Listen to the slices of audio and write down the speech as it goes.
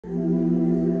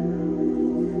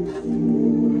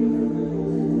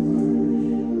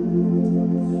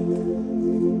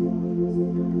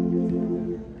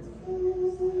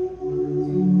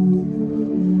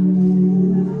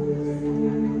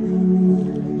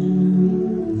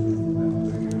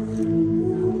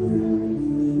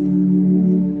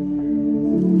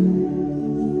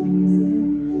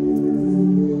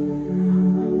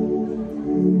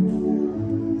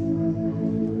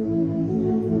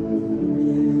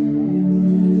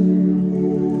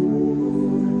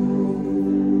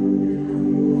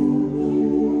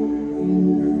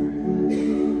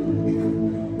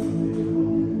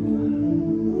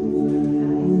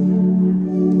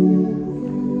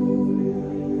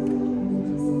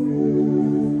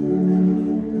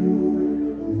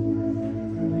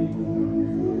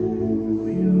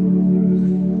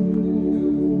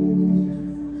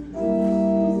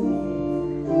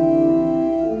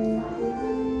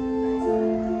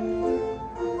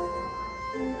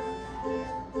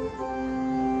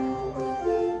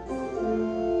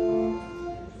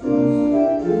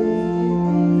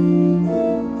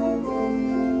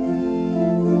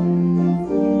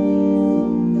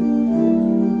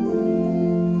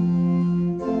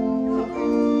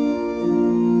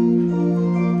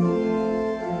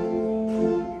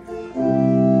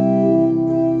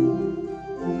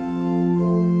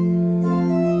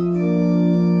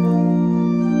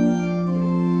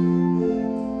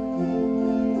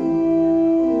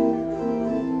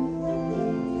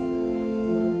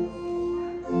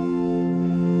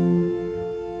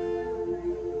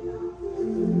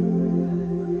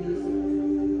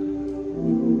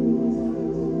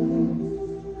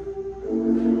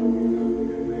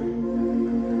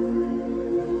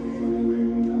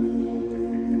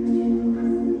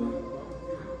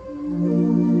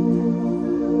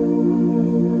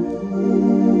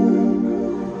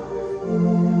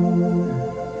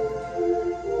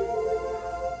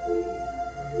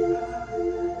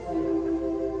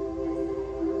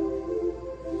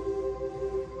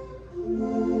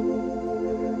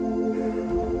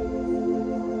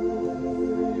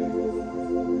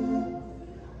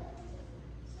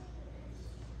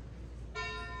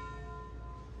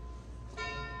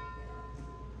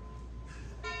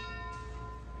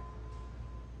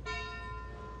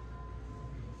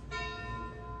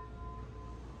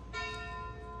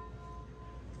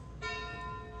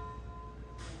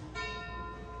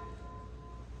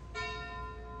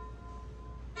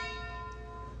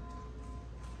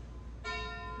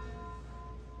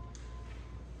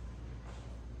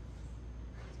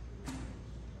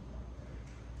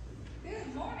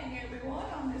morning, everyone,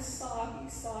 on this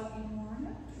soggy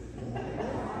morning.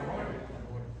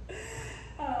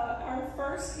 Our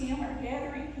first hymn, our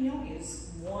gathering hymn,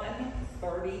 is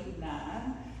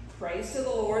 139. Praise to the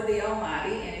Lord the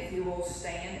Almighty, and if you will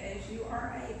stand as you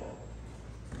are able.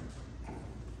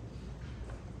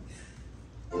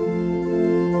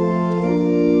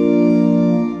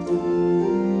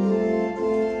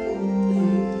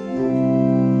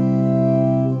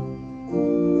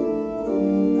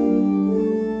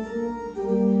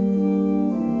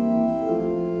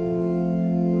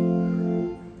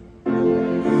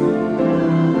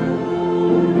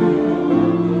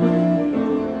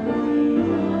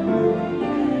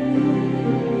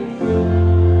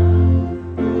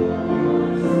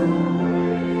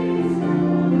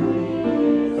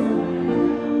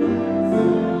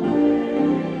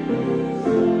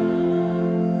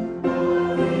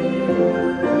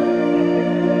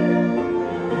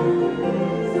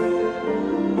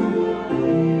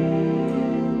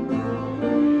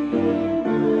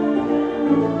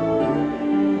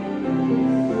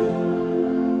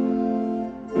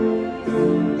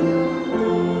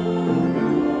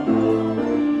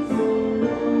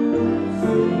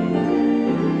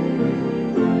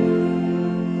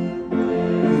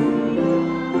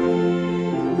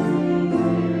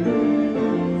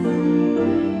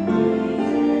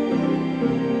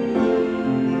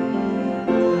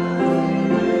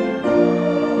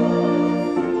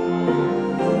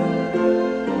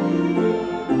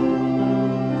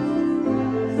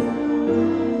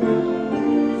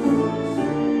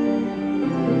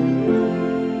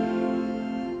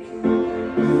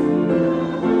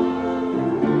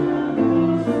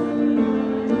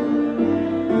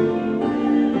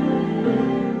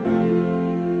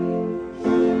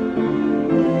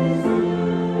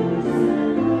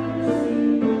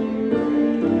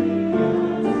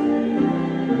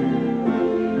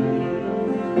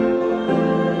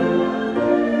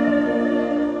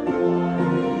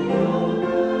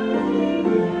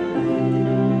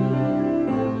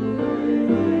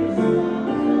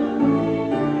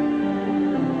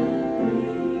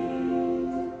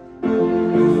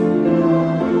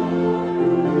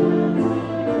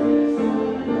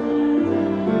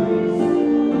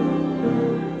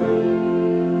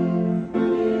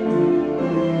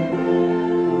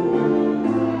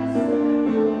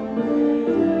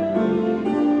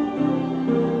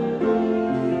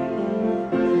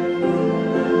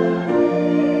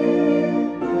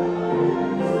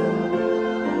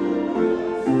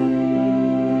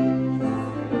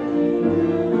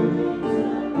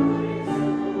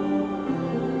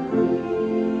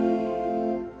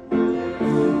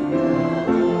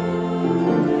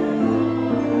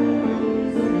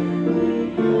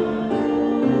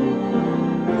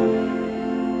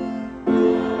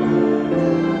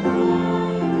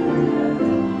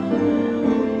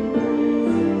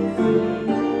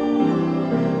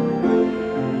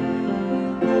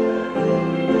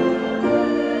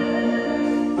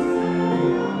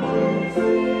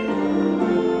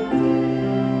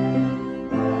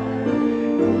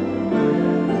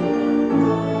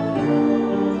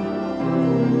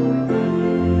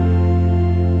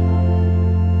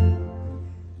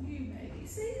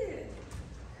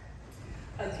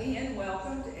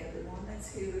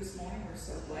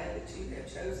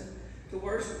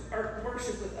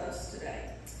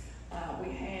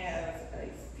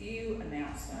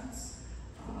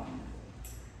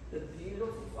 The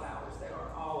beautiful flowers, they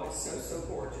are always so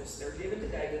gorgeous. They're given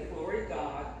today to the glory of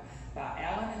God by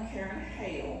Alan and Karen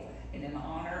Hale and in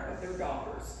honor of their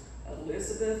daughters.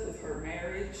 Elizabeth with her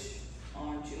marriage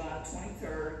on July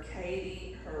 23rd,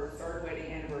 Katie, her third wedding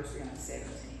anniversary on the 17th.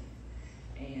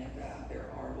 And there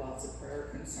are lots of prayer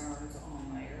concerns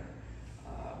on there.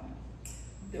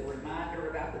 The reminder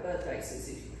about the bud vases,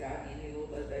 if you've got any little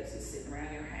bud vases sitting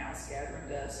around your house gathering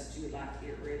dust that you would like to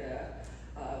get rid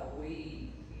of,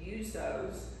 we use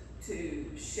those to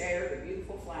share the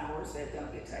beautiful flowers that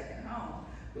don't get taken home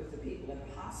with the people in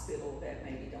the hospital that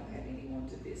maybe don't have anyone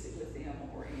to visit with them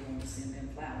or anyone to send them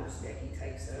flowers. Becky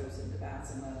takes those and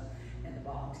divides them up, and the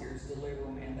volunteers deliver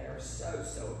them, and they are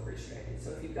so appreciated.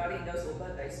 So if you've got any of those little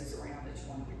bud vases around that you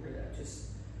want to get rid of,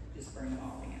 just bring them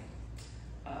all in.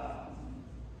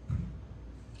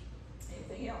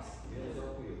 Anything else? Meals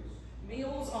on Wheels.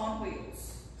 Meals on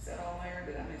Wheels. Is that on there?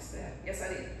 Did I miss that? Yes, I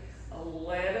did.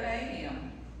 11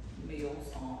 a.m.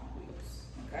 Meals on Wheels.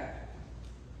 Okay?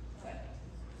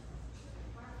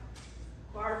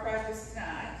 Choir practice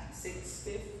tonight,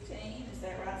 6:15. Is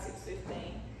that right?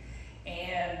 6:15.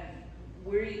 And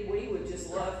we would just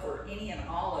love for any and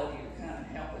all of you to come and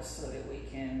help us so that we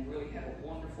can really have a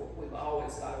wonderful, we've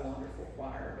always got a wonderful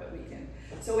choir, but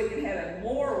we can have a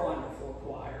more wonderful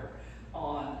choir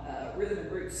on Rhythm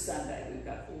and Roots Sunday. We've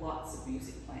got lots of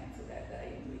music planned for that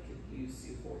day, and we could use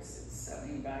your voices. So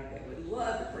anybody that would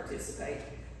love to participate,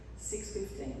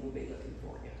 6:15, we'll be looking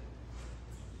for you.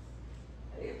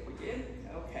 If we did,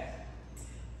 okay.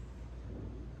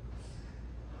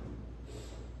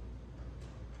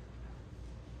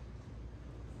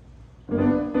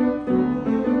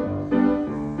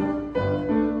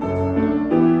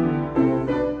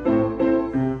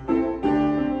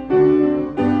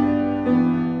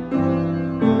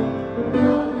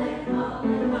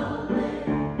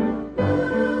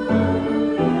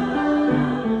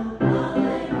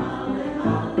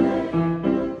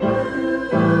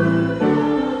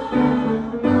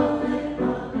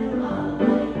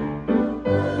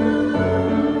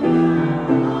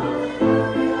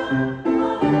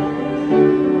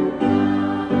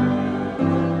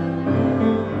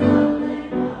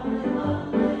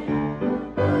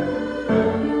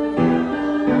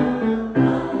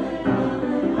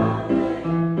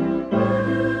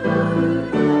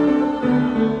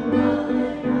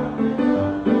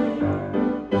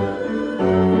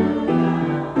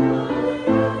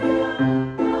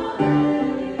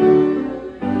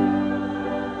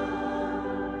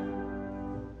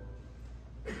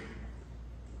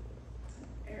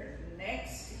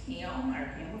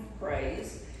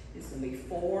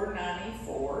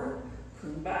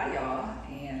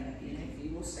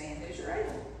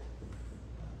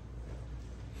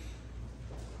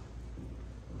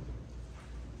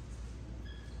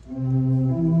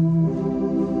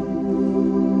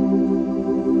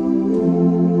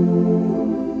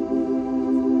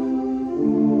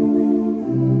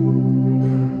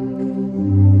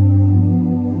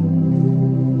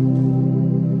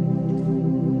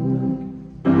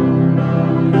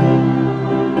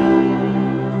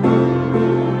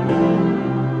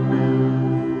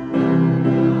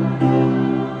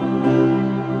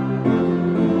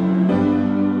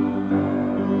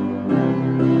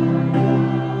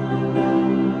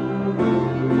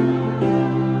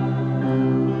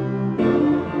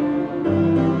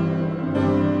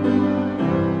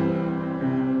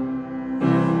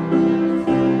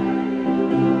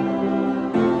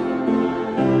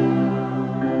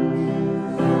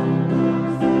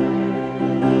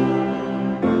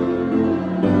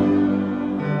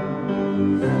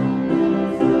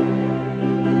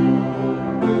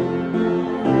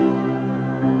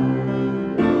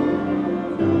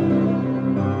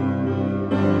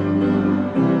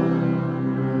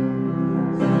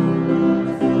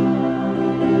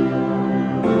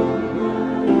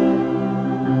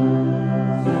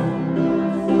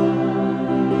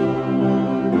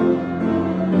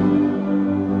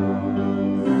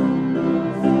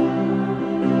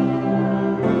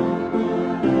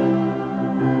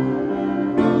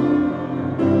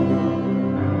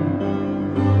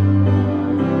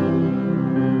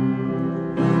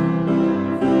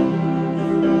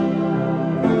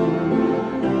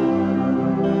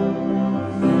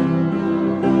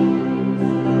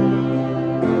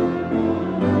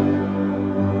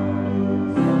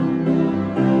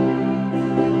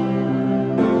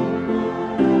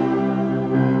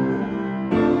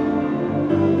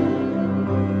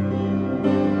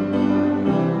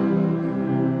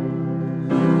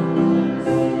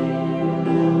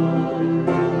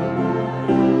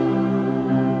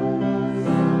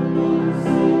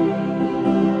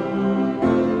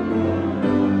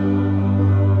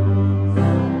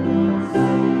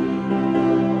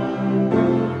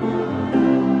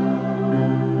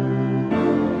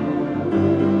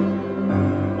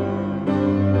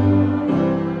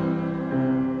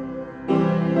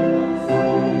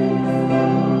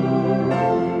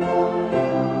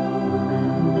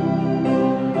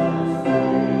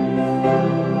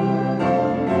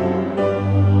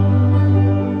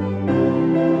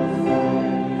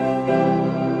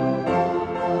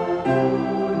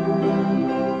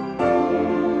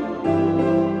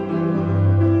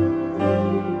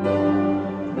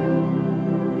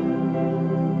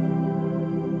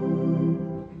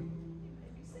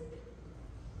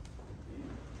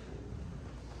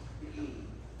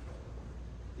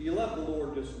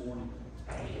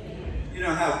 You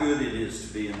know how good it is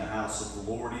to be in the house of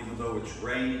the Lord, even though it's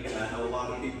raining. And I know a lot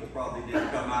of people probably didn't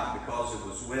come out because it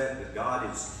was wet, but God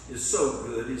is so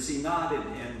good, is He not?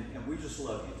 And we just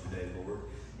love you today, Lord.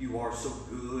 You are so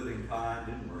good and kind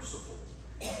and merciful.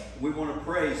 We want to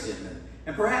praise Him.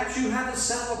 And perhaps you have a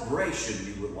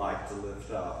celebration you would like to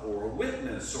lift up, or a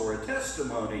witness or a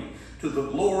testimony to the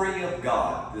glory of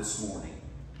God this morning.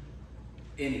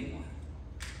 Anyone?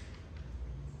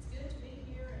 It's good to be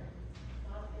here and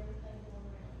not everything going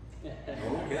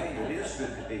Okay, it is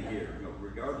good to be here,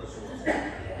 regardless of what's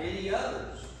happening. Any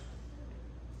others?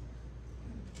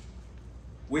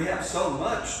 We have so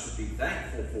much to be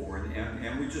thankful for,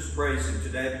 and we just praise Him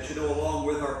today. But you know, along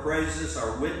with our praises,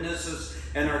 our witnesses,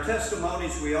 and our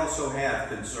testimonies, we also have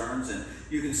concerns. And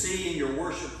you can see in your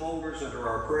worship folders under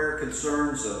our prayer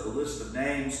concerns the list of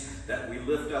names that we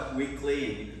lift up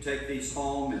weekly, and you can take these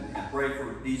home and pray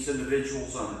for these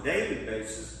individuals on a daily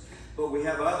basis. But we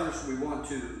have others we want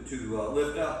to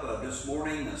lift up this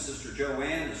morning. Sister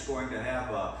Joanne is going to have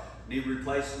a knee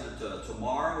replacement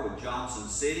tomorrow in Johnson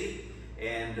City.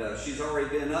 And she's already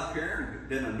been up here and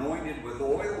been anointed with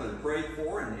oil and prayed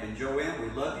for. And Joanne, we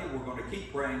love you. We're going to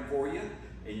keep praying for you.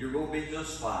 And you're going to be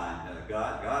just fine.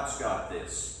 God's got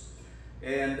this.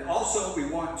 And also we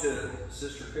want to,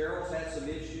 Sister Carol's had some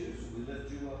issues. We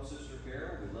lift you up, Sister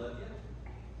Carol. We love you.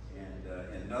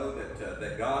 And know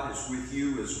that God is with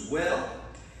you as well.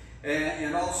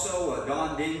 And also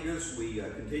Don Dingus, we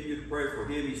continue to pray for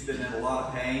him. He's been in a lot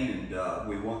of pain, and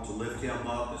we want to lift him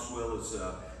up, as well as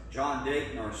John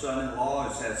Dayton, our son-in-law,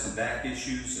 has had some back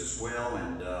issues as well,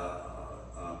 and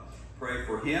pray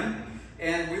for him.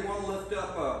 And we want to lift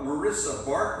up Marissa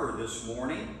Barker this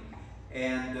morning.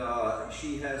 And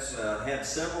she has had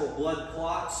several blood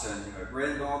clots, and a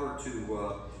granddaughter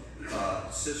to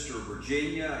Sister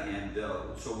Virginia. And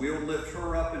so we'll lift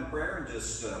her up in prayer and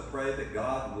just pray that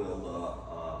God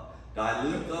will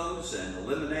dilute those and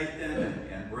eliminate them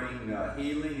and bring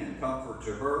healing and comfort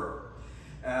to her.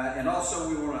 And also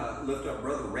we want to lift up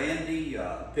Brother Randy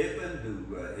Pippin,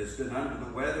 who has been under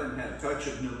the weather and had a touch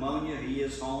of pneumonia. He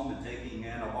is home and taking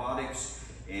antibiotics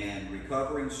and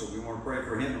recovering, so we want to pray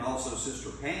for him. And also Sister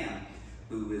Pam,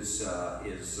 who is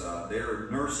there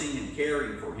nursing and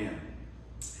caring for him.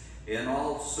 And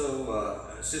also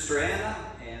Sister Anna,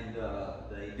 and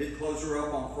they did close her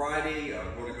up on Friday.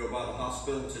 We're going to go by the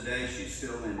hospital today. She's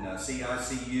still in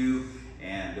CICU.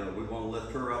 And we want to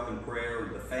lift her up in prayer,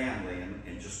 and the family,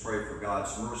 and just pray for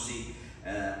God's mercy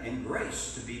and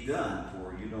grace to be done.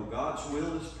 For you know, God's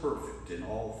will is perfect in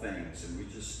all things, and we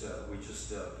just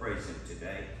praise Him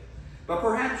today. But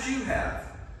perhaps you have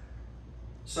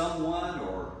someone,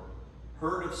 or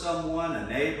heard of someone, a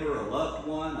neighbor, a loved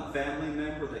one, a family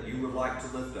member that you would like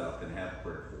to lift up and have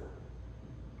prayer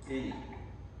for. Any?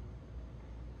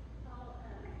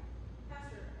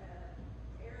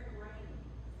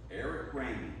 Eric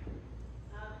Ramey.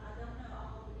 I don't know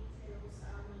all the details.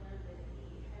 I only know that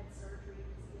he had surgery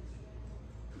yesterday.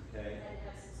 Okay. He had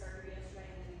to have some surgery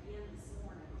yesterday and then again this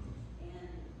morning. And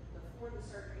before the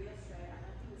surgery yesterday, I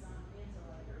know he was on a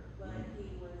ventilator, but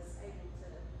he was able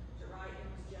to write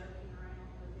and was joking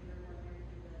around with everyone and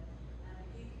everything. But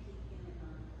if you could keep him in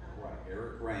mind. Right,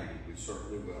 Eric Ramey. We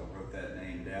certainly will. Wrote that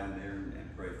name down there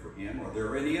and pray for him. Are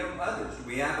there any others? Do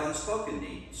we have unspoken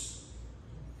needs?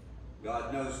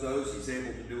 God knows those. He's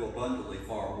able to do abundantly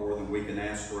far more than we can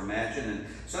ask or imagine. And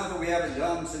something we haven't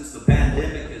done since the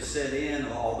pandemic has set in,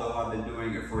 although I've been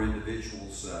doing it for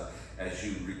individuals as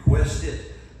you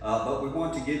requested. But we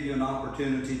want to give you an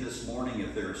opportunity this morning,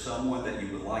 if there's someone that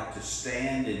you would like to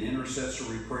stand in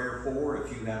intercessory prayer for,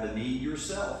 if you have a need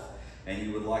yourself and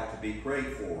you would like to be prayed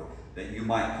for, that you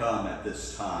might come at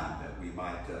this time, that we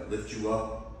might lift you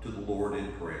up to the Lord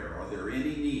in prayer. Are there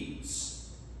any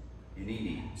needs? Any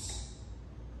needs?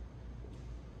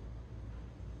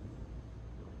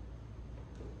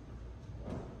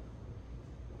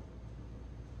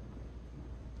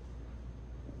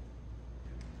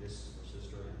 This is for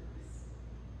Sister Ann.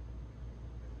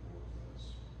 Lord, let's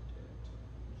protect.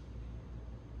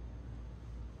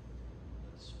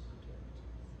 Let's protect.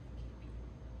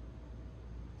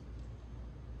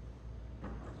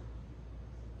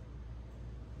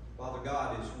 Father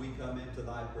God, as we come into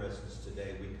thy presence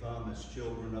today, we come as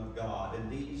children of God,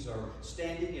 and these are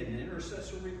standing in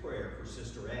intercessory prayer for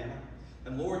Sister Anna.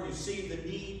 And Lord, you see the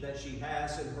need that she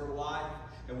has in her life.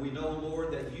 And we know,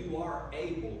 Lord, that you are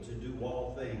able to do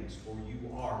all things, for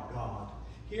you are God.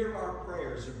 Hear our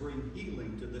prayers and bring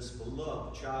healing to this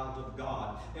beloved child of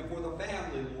God. And for the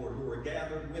family, Lord, who are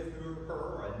gathered with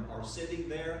her and are sitting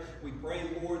there, we pray,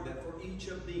 Lord, that for each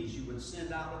of these you would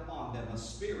send out upon them a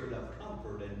spirit of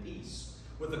comfort and peace,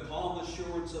 with the calm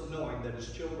assurance of knowing that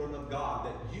as children of God,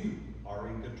 that you are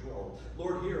in control.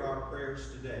 Lord, hear our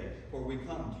prayers today, for we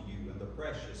come to you in the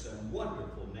precious and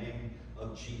wonderful name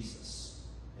of Jesus.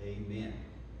 Amen.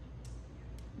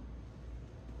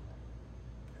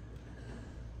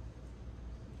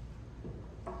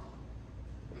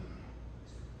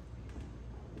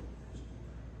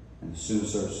 And as soon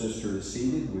as our sister is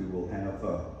seated, we will have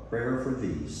a prayer for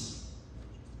these.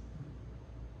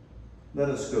 Let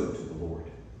us go to the Lord.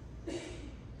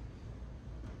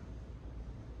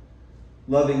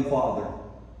 Loving Father,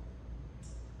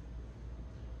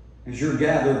 as your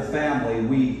gathered family,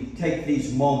 we take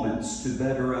these moments to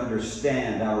better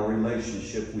understand our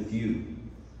relationship with you.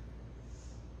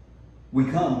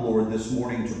 We come, Lord, this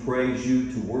morning to praise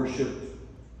you, to worship,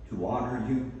 to honor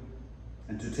you,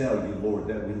 and to tell you, Lord,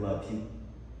 that we love you.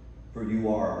 For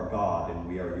you are our God and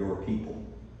we are your people.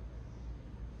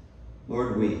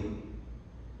 Lord, we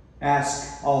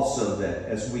ask also that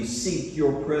as we seek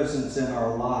your presence in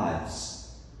our lives,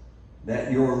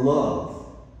 that your love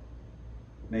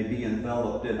may be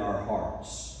enveloped in our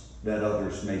hearts, that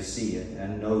others may see it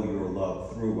and know your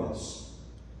love through us.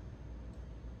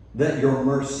 That your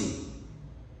mercy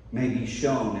may be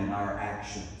shown in our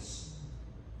actions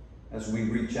as we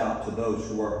reach out to those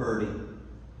who are hurting,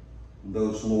 and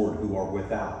those, Lord, who are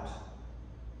without.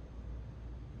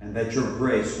 And that your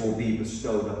grace will be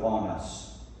bestowed upon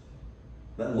us.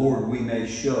 That, Lord, we may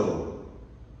show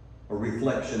a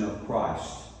reflection of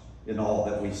Christ in all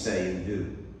that we say and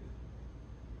do.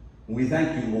 We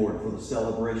thank you, Lord, for the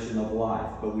celebration of life,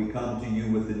 but we come to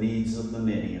you with the needs of the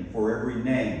many, and for every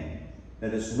name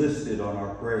that is listed on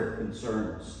our prayer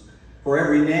concerns, for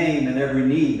every name and every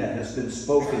need that has been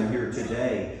spoken here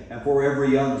today, and for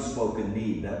every unspoken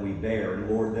need that we bear. And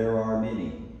Lord, there are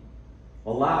many.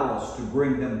 Allow us to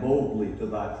bring them boldly to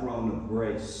thy throne of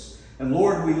grace. And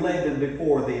Lord, we lay them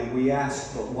before thee, and we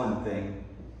ask but one thing.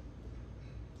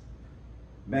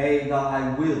 May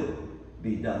thy will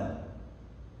be done.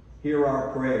 Hear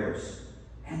our prayers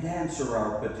and answer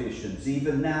our petitions,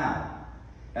 even now,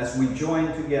 as we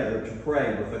join together to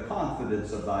pray with the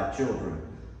confidence of thy children,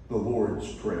 the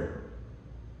Lord's Prayer.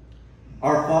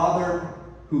 Our Father,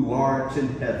 who art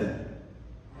in heaven,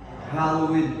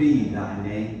 hallowed be thy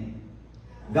name.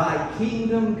 Thy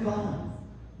kingdom come,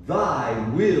 thy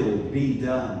will be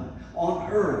done, on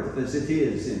earth as it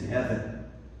is in heaven.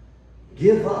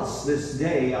 Give us this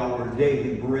day our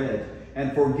daily bread,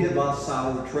 and forgive us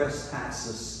our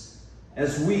trespasses,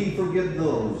 as we forgive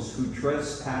those who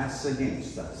trespass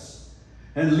against us.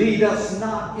 And lead us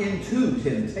not into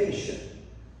temptation,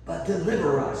 but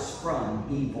deliver us from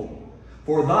evil.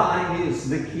 For thine is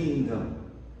the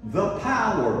kingdom, the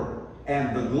power,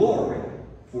 and the glory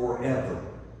forever.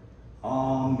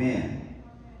 Amen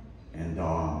and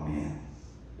amen.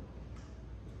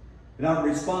 And our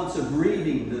responsive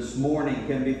reading this morning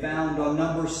can be found on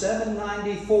number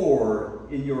 794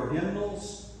 in your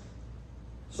hymnals.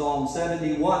 Psalm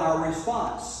 71, our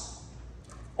response.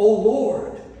 O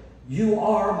Lord, you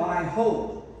are my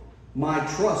hope, my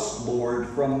trust, Lord,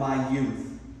 from my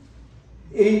youth.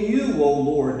 In you, O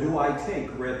Lord, do I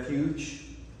take refuge.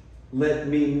 Let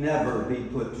me never be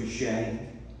put to shame.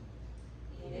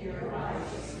 In your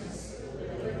righteousness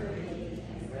deliver me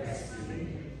and rescue me.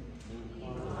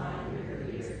 Incline your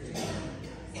ear to me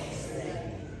and save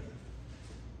me.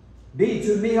 Be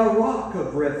to me a rock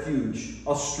of refuge,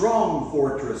 a strong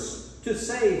fortress to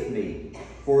save me,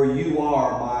 for you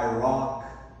are my rock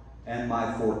and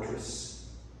my fortress.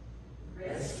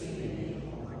 Rescue me,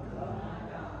 O my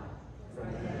God,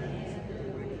 from the hand of the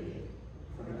wicked,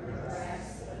 from the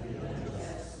grasp of the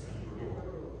unjust and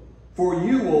cruel. For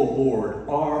you, O Lord,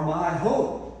 are my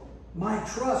hope, my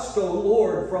trust, O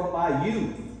Lord, from my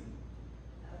youth.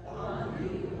 Upon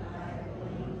you I have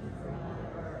leaned from my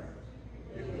birth.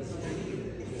 It was you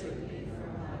who took me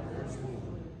from my mother's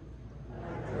womb.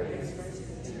 My praise is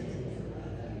continually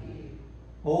of you.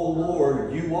 O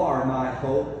Lord, you are my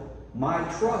hope, my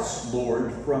trust,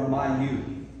 Lord, from my youth.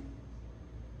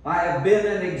 I have been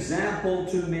an example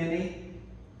to many,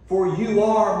 for you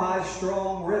are my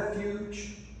strong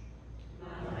refuge. My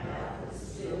mouth is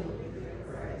filled with your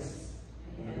praise,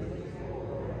 and with your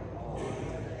glory all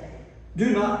the day.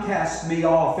 Do not cast me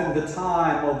off in the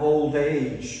time of old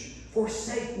age.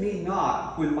 Forsake me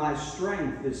not when my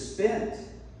strength is spent.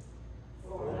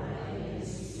 For my enemies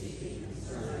speak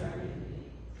concerning me.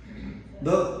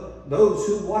 Those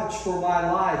who watch for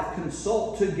my life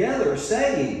consult together,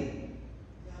 saying,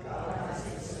 God has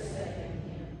forsaken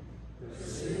him.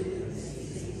 Pursue and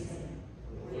seize him.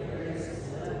 Where there is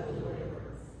no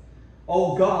deliverance.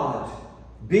 O God,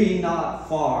 be not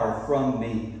far from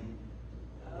me.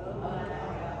 O my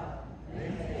God,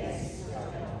 make haste to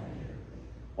help me.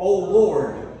 O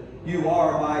Lord, you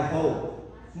are my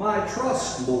hope, my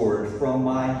trust, Lord, from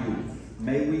my youth.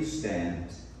 May we stand.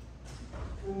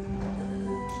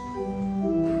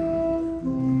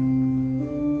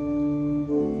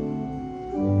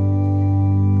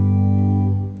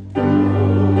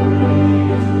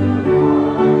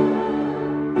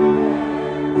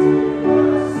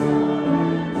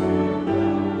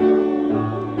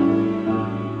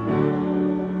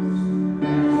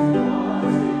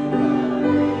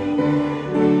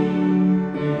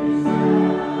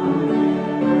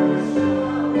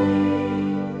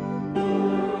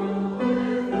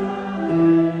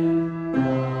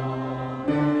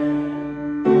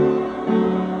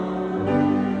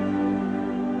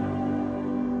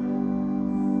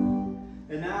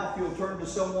 to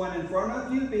someone in front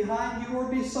of you, behind you, or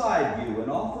beside you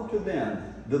and offer to them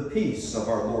the peace of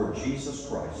our Lord Jesus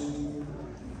Christ.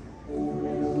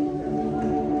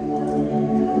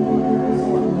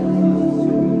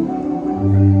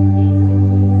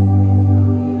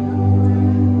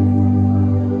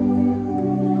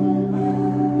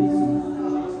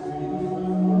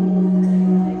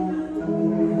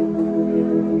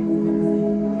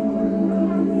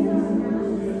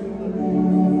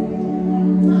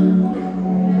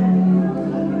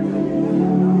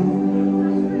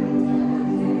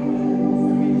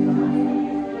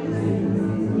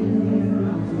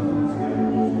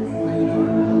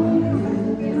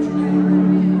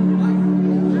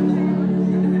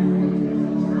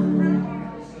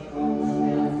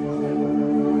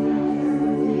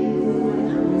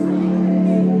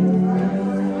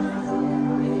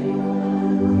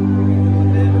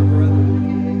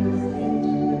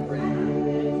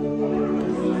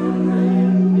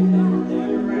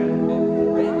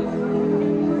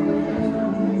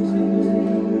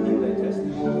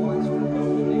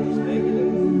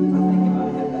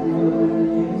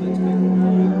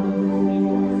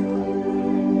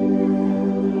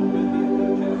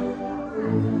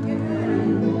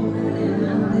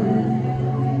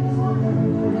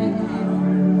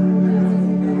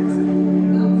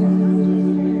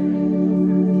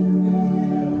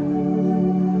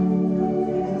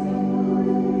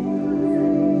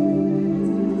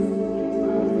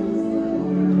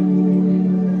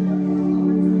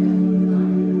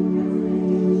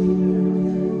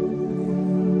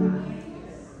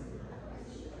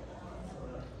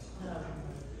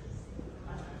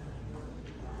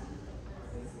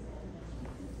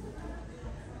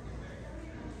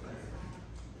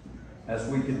 As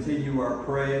we continue our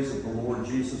praise of the Lord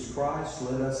Jesus Christ,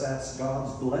 let us ask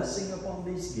God's blessing upon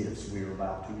these gifts we are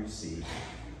about to receive.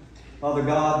 Father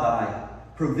God, thy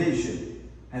provision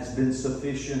has been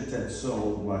sufficient and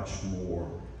so much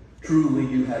more. Truly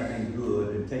you have been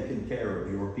good and taken care of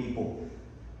your people.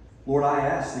 Lord, I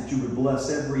ask that you would bless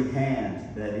every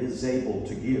hand that is able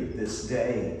to give this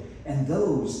day and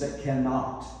those that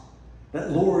cannot.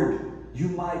 That, Lord, you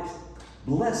might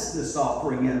bless this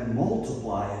offering and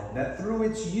multiply it, that through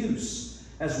its use,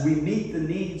 as we meet the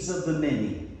needs of the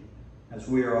many, as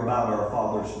we are about our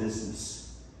Father's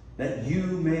business, that you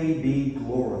may be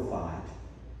glorified.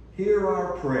 Hear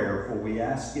our prayer, for we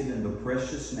ask it in the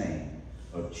precious name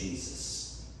of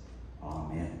Jesus.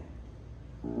 Amen.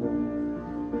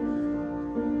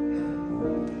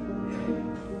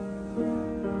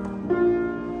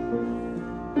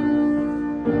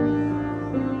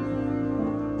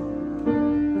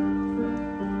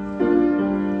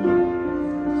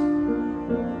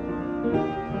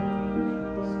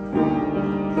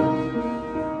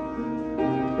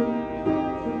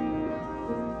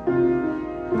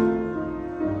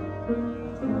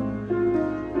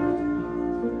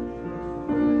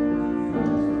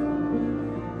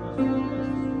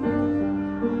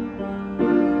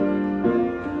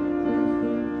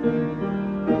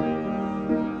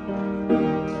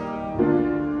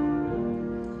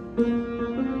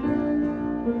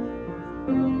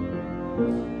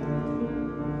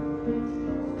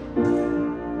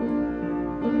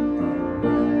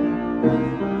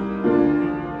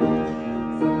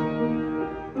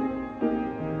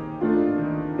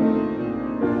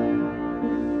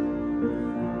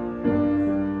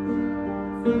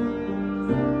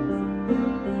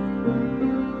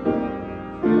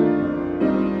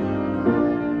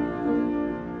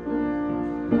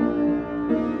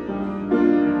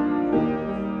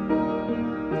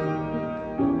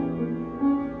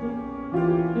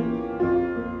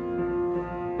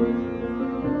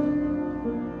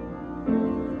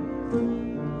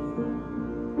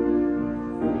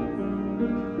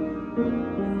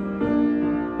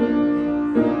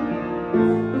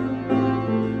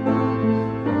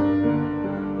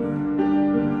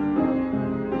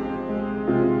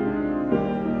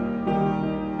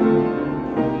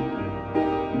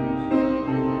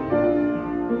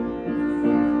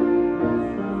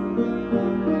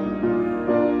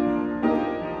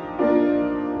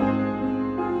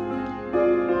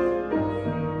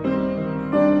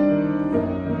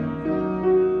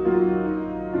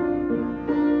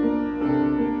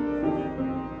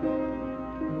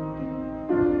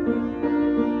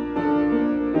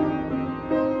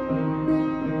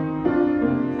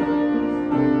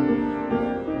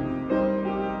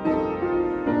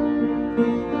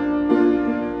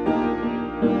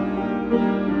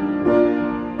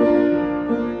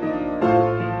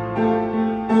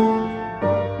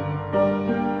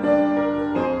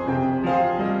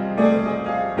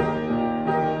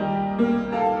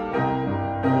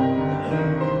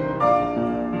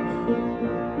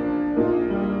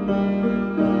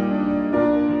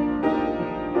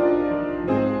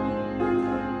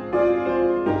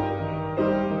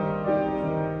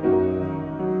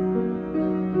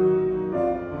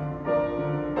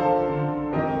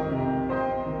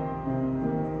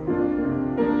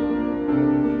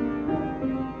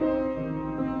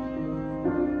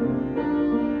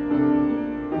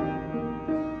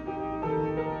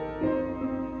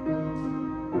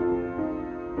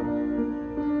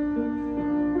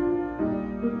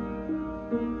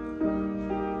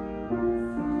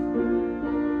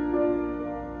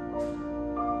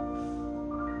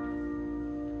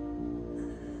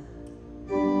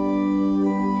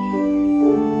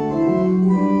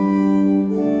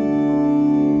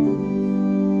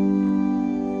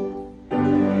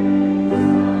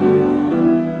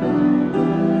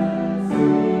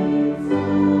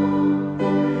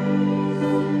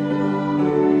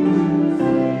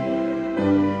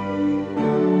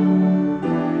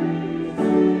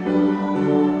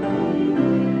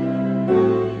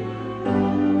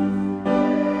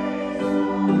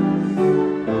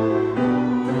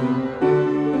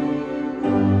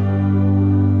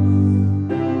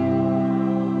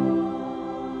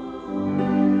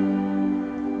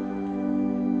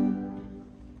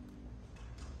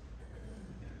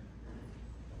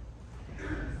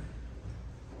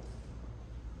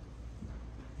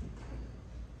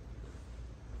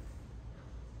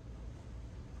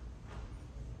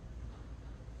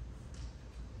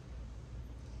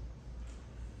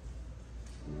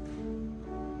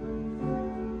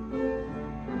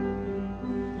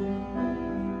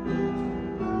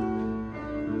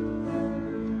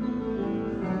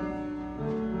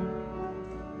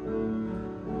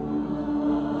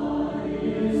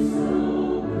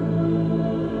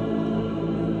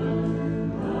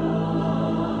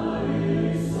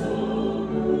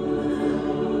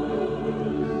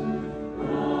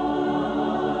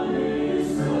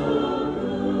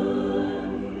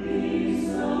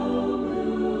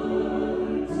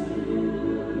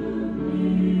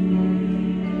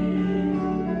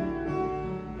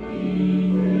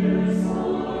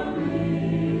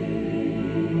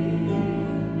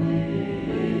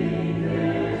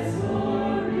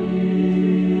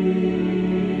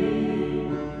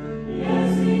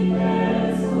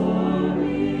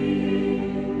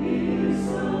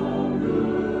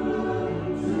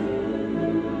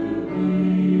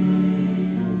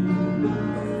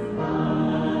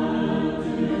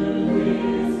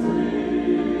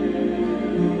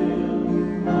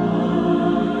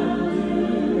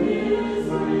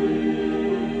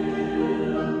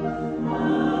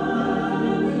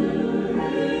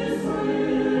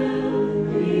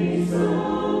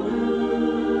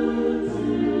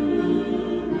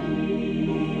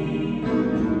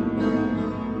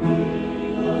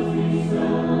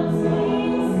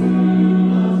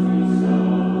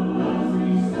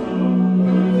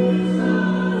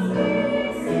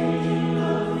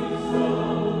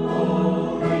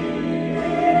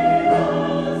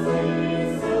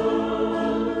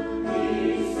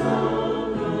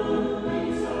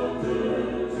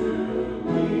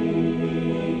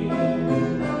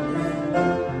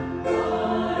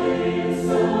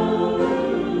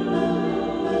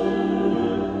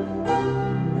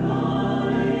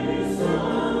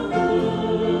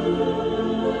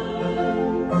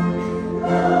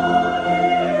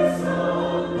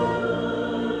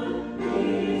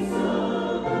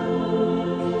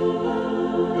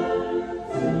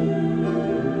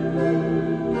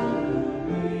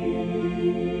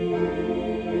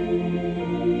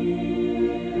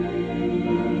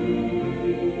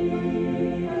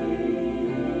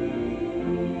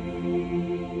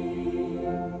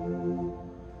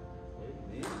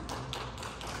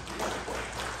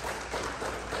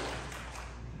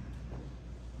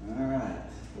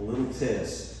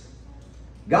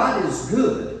 God is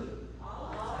good.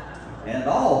 And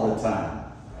all the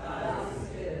time.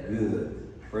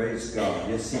 Good. Praise God.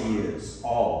 Yes, He is.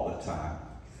 All the time.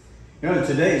 You know,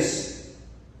 today's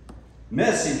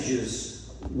message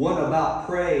is one about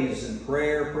praise and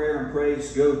prayer. Prayer and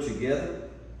praise go together.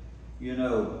 You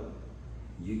know,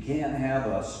 you can't have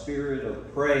a spirit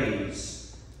of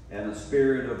praise and a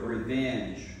spirit of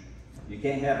revenge. You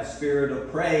can't have a spirit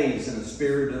of praise and a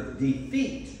spirit of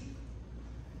defeat.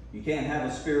 You can't have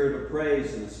a spirit of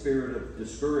praise and a spirit of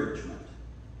discouragement.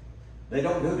 They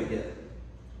don't go together.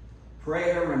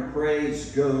 Prayer and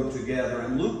praise go together.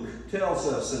 And Luke tells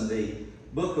us in the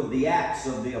book of the Acts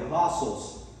of the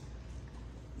Apostles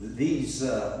these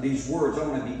words. I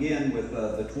want to begin with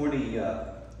the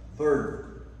 23rd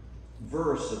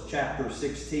verse of chapter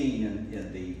 16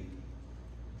 in the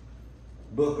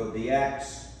book of the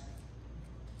Acts.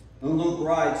 And Luke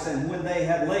writes, "And when they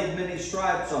had laid many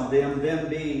stripes on them, them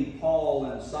being Paul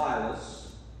and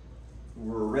Silas, who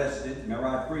were arrested." Remember,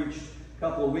 I preached a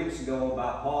couple of weeks ago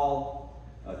about Paul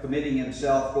committing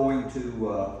himself, going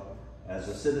to as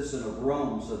a citizen of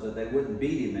Rome so that they wouldn't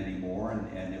beat him anymore,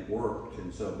 and it worked.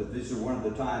 And so, but these are one of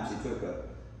the times he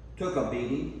took a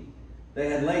beating. They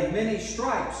had laid many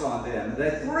stripes on them.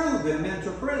 They threw them into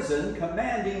prison,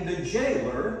 commanding the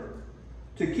jailer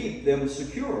to keep them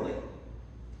securely.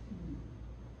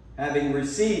 Having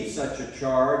received such a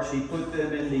charge, he put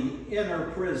them in the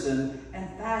inner prison and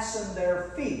fastened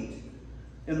their feet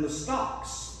in the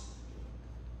stocks.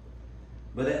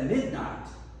 But at midnight,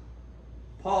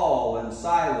 Paul and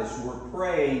Silas were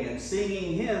praying and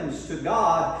singing hymns to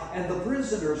God, and the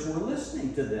prisoners were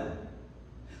listening to them.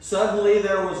 Suddenly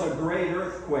there was a great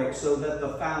earthquake, so that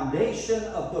the foundation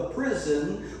of the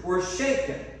prison was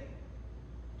shaken.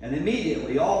 And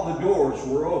immediately all the doors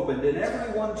were opened, and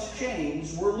everyone's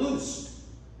chains were loosed.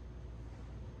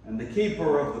 And the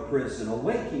keeper of the prison,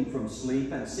 awaking from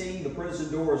sleep and seeing the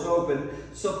prison doors open,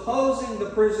 supposing the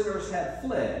prisoners had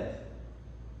fled,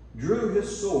 drew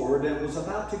his sword and was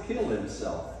about to kill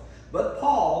himself. But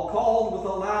Paul called with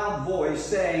a loud voice,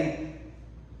 saying,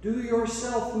 "Do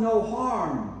yourself no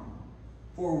harm,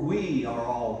 for we are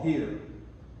all here."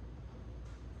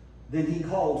 Then he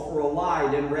called for a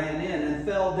light and ran in and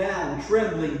fell down,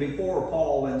 trembling before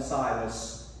Paul and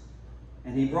Silas.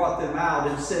 And he brought them out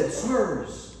and said,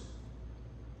 "Sirs,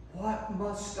 what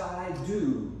must I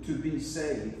do to be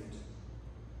saved?"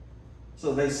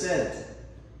 So they said,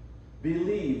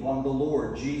 "Believe on the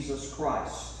Lord Jesus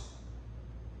Christ,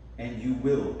 and you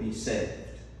will be saved,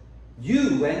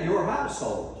 you and your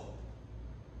household."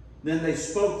 Then they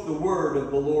spoke the word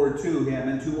of the Lord to him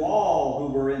and to all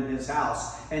who were in his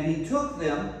house. And he took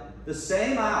them the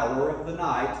same hour of the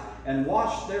night and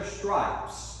washed their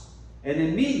stripes. And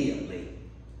immediately,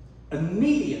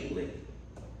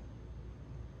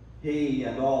 he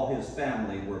and all his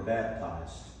family were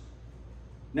baptized.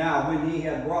 Now, when he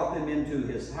had brought them into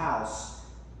his house,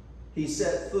 he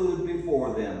set food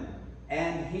before them,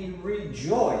 and he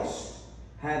rejoiced,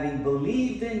 having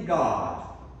believed in God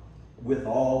with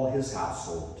all his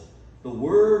household. The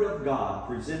word of God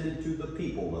presented to the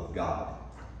people of God.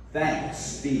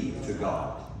 Thanks be to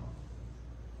God.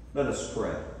 Let us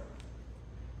pray.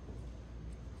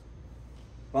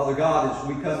 Father God, as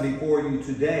we come before you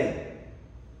today,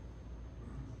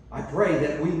 I pray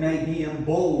that we may be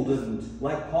emboldened,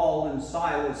 like Paul and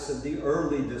Silas and the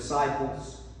early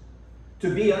disciples, to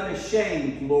be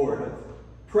unashamed, Lord, of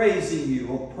praising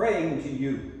you, of praying to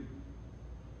you,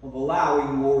 of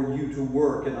allowing, Lord, you to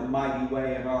work in a mighty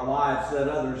way in our lives that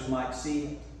others might see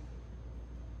it.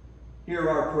 Hear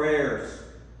our prayers.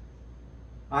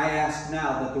 I ask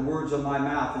now that the words of my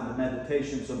mouth and the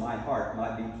meditations of my heart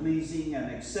might be pleasing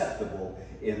and acceptable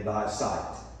in thy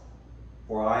sight.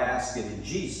 For I ask it in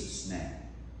Jesus' name.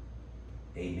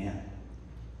 Amen.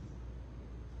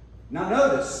 Now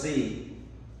notice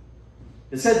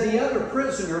it said the other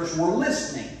prisoners were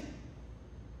listening.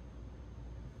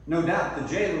 No doubt the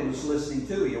jailer was listening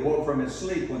too. He awoke from his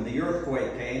sleep when the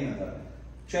earthquake came and the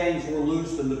chains were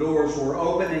loosed and the doors were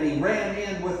open, and he ran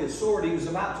in with his sword. He was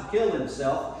about to kill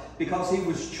himself because he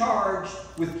was charged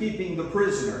with keeping the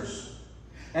prisoners.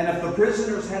 And if the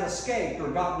prisoners had escaped or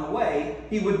gotten away,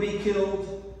 he would be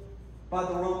killed by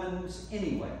the Romans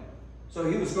anyway. So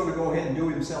he was going to go ahead and do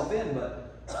himself in.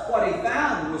 But what he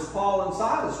found was Paul and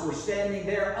Silas were standing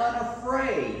there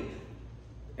unafraid.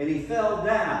 And he fell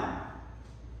down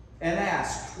and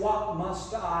asked, "What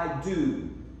must I do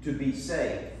to be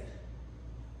saved?"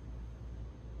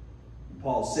 And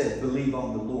Paul said, "Believe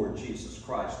on the Lord Jesus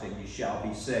Christ and you shall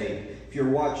be saved." If you're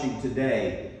watching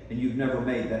today and you've never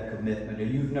made that commitment, or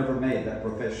you've never made that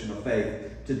profession of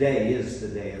faith, today is the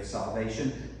day of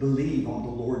salvation. Believe on the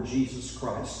Lord Jesus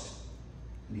Christ,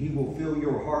 and He will fill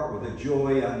your heart with a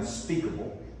joy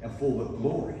unspeakable and full of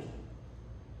glory.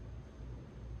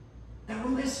 They were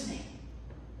listening.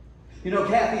 You know,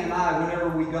 Kathy and I,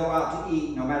 whenever we go out to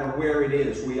eat, no matter where it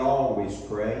is, we always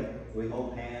pray. We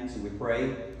hold hands and we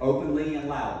pray openly and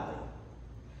loudly.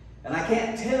 And I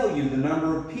can't tell you the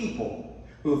number of people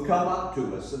who have come up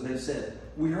to us and they said,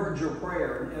 we heard your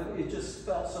prayer. And it just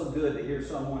felt so good to hear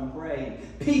someone praying.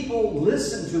 People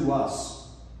listen to us.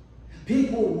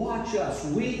 People watch us.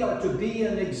 We are to be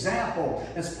an example,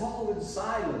 as Paul and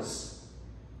Silas,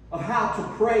 of how to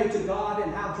pray to God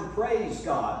and how to praise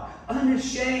God.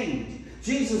 Unashamed.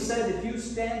 Jesus said, if you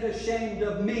stand ashamed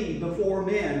of me before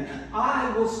men, I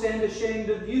will stand ashamed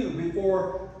of you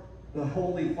before the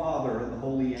Holy Father and the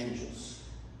holy angels.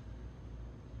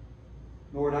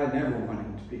 Lord, I never want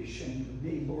Him to be ashamed of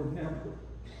me. Lord, never.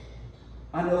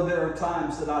 I know there are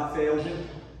times that I failed Him.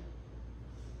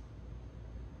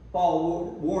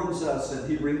 Paul warns us and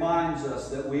he reminds us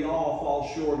that we all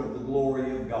fall short of the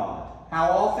glory of God. How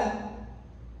often?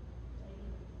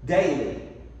 Daily.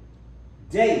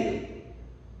 Daily,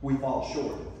 we fall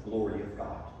short of the glory of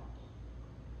God.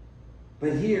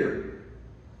 But here,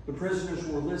 the prisoners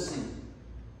were listening.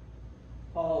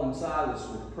 Paul and Silas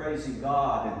were praising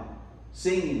God and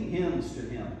singing hymns to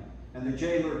Him. And the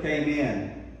jailer came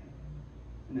in,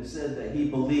 and it said that he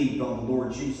believed on the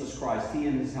Lord Jesus Christ, he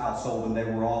and his household, and they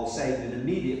were all saved, and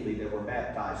immediately they were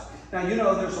baptized. Now, you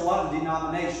know, there's a lot of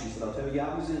denominations that I'll tell you.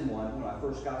 I was in one when I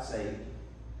first got saved.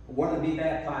 I wanted to be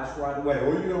baptized right away.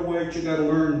 Oh, you got to wait, you got to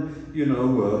learn,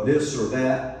 this or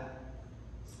that.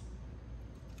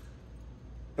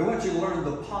 I want you to learn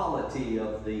the polity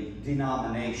of the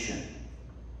denomination.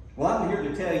 Well, I'm here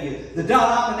to tell you, the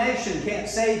denomination can't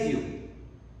save you.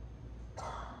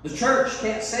 The church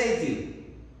can't save you.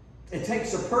 It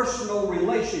takes a personal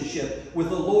relationship with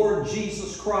the Lord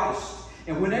Jesus Christ.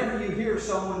 And whenever you hear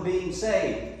someone being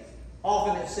saved,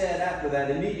 often it's said after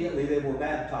that, immediately they were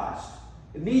baptized.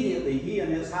 Immediately he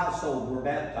and his household were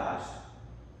baptized.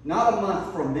 Not a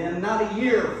month from then, not a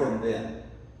year from then.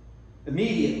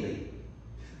 Immediately.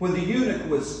 When the eunuch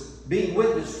was being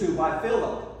witnessed to by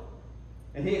Philip,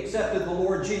 and he accepted the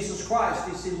Lord Jesus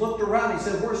Christ, he looked around, he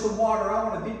said, where's some water? I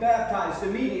want to be baptized.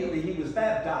 Immediately he was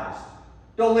baptized.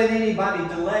 Don't let anybody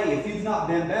delay. If you've not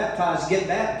been baptized, get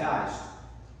baptized.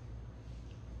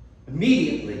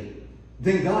 Immediately.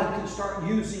 Then God can start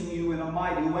using you in a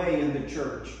mighty way in the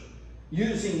church.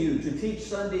 Using you to teach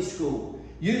Sunday school.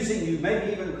 Using you,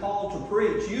 maybe even called to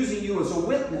preach. Using you as a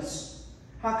witness.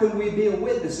 How can we be a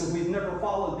witness if we've never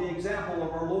followed the example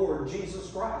of our Lord Jesus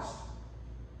Christ?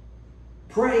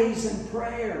 Praise and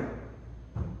prayer,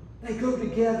 they go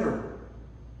together.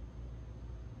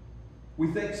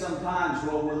 We think sometimes,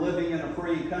 well, we're living in a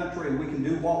free country, we can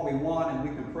do what we want and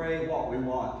we can pray what we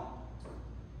want.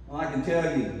 Well, I can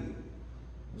tell you,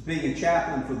 as being a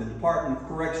chaplain for the Department of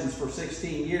Corrections for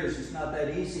 16 years, it's not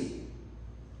that easy.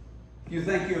 If you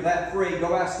think you're that free,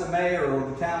 go ask the mayor or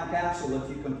the town council if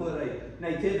you can put a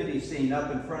nativity scene up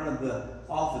in front of the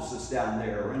offices down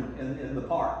there or in the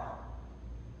park.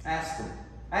 Ask them.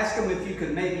 Ask them if you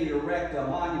could maybe erect a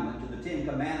monument to the Ten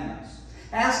Commandments.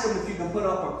 Ask them if you can put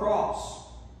up a cross.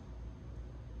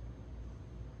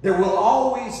 There will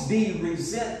always be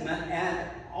resentment and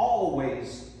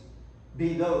always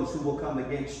be those who will come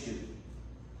against you.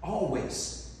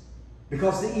 Always.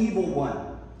 Because the evil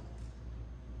one,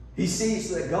 he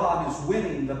sees that God is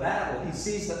winning the battle. He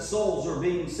sees that souls are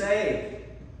being saved.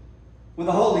 When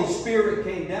the Holy Spirit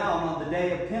came down on the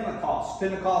day of Pentecost,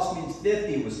 Pentecost means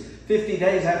 50. It was 50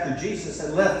 days after Jesus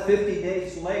had left. 50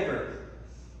 days later,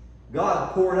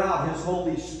 God poured out His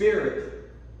Holy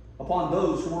Spirit upon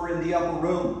those who were in the upper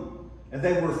room. And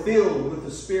they were filled with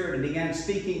the Spirit and began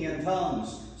speaking in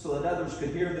tongues so that others could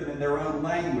hear them in their own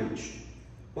language.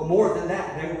 But more than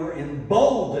that, they were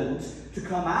emboldened to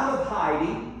come out of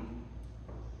hiding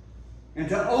and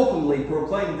to openly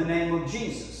proclaim the name of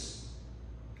Jesus.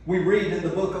 We read in the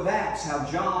book of Acts how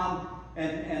John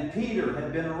and Peter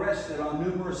had been arrested on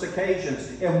numerous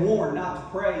occasions and warned not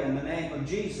to pray in the name of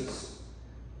Jesus.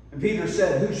 And Peter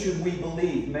said, who should we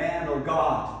believe, man or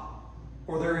God?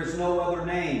 For there is no other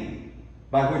name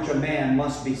by which a man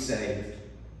must be saved.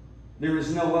 There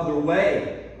is no other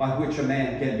way by which a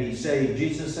man can be saved.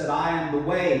 Jesus said, I am the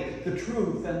way, the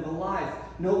truth, and the life.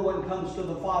 No one comes to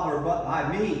the Father but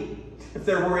by me. If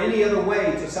there were any other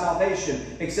way to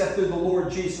salvation except through the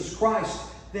Lord Jesus Christ,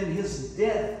 then His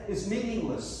death is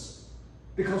meaningless.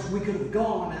 Because we could have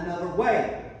gone another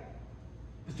way.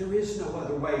 But there is no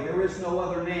other way. There is no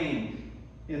other name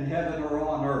in heaven or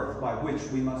on earth by which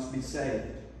we must be saved.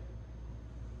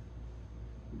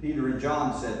 Peter and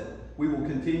John said, we will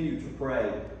continue to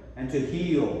pray and to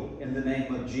heal in the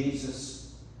name of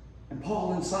Jesus. And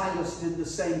Paul and Silas did the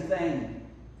same thing,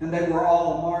 and they were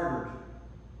all martyred.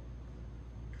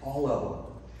 All of them.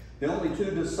 The only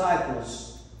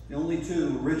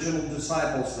two original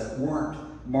disciples that weren't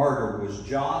martyred was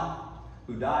John,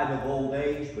 who died of old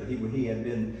age, but he had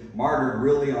been martyred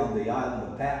really on the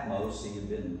island of Patmos. He had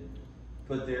been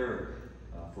put there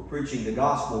for preaching the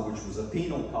gospel, which was a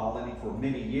penal colony for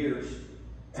many years.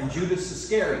 And Judas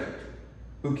Iscariot,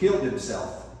 who killed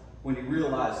himself when he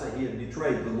realized that he had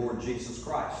betrayed the Lord Jesus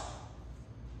Christ.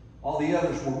 All the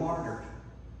others were martyred.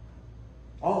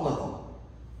 All of them.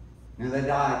 And they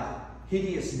died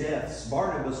hideous deaths.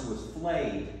 Barnabas was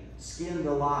flayed, skinned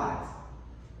alive.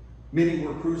 Many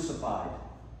were crucified.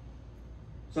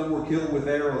 Some were killed with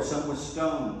arrows, some with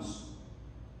stones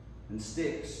and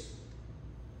sticks.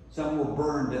 Some were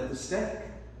burned at the stake.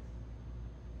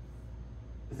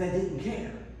 But they didn't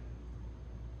care,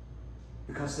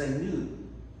 because they knew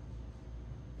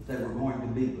that they were going to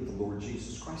be with the Lord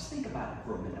Jesus Christ. Think about it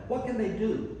for a minute. What can they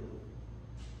do?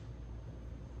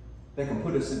 They can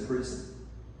put us in prison.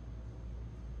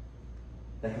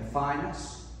 They can fine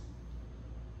us.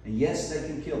 And yes, they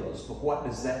can kill us. But what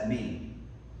does that mean?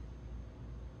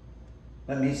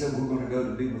 That means that we're going to go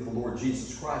to be with the Lord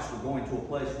Jesus Christ. We're going to a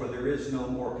place where there is no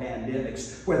more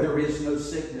pandemics, where there is no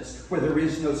sickness, where there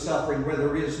is no suffering, where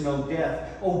there is no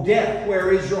death. Oh, death,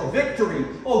 where is your victory?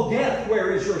 Oh, death,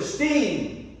 where is your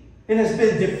sting? It has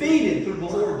been defeated through the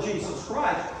Lord Jesus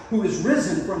Christ, who is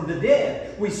risen from the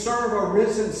dead. We serve a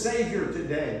risen Savior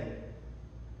today.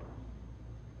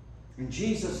 And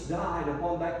Jesus died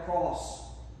upon that cross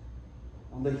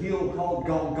on the hill called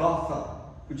Golgotha,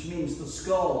 which means the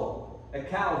skull, at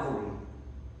Calvary.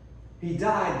 He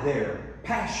died there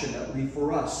passionately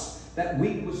for us. That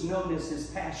week was known as his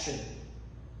passion,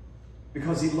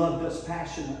 because he loved us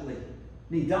passionately.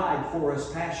 And he died for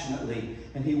us passionately.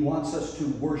 And he wants us to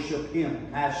worship him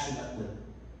passionately,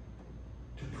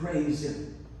 to praise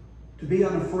him, to be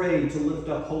unafraid to lift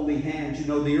up holy hands. You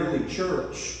know, the early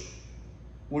church,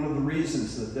 one of the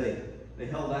reasons that they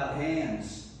held out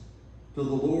hands to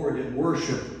the Lord in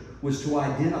worship was to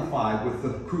identify with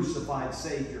the crucified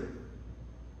Savior,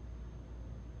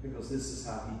 because this is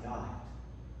how he died.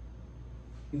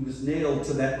 He was nailed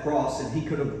to that cross, and he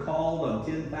could have called on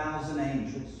 10,000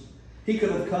 angels. He could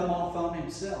have come off on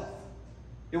himself.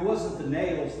 It wasn't the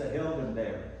nails that held him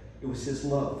there. It was his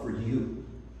love for you.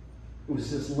 It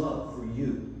was his love for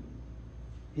you.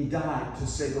 He died to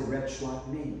save a wretch like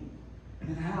me.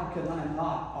 And how can I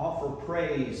not offer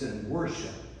praise and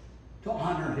worship to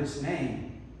honor his name?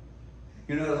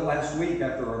 You know, last week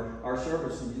after our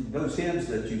service, those hymns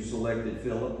that you selected,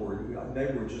 Philip, they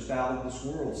were just out of this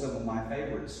world, some of my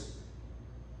favorites.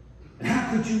 And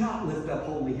how could you not lift up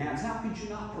holy hands? How could you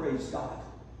not praise God?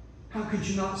 How could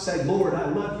you not say, Lord, I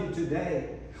love you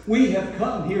today? We have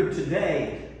come here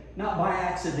today, not by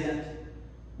accident,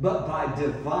 but by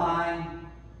divine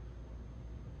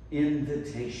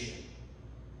invitation.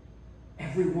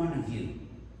 Every one of you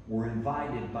were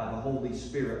invited by the Holy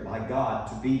Spirit, by God,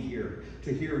 to be here,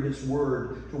 to hear his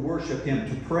word, to worship him,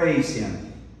 to praise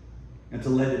him, and to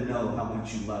let him know how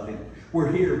much you love him.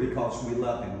 We're here because we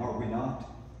love him, are we not?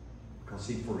 Because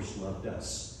he first loved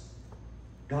us.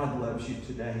 God loves you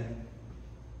today.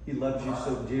 He loves you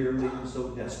so dearly and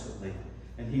so desperately.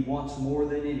 And he wants more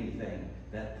than anything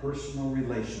that personal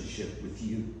relationship with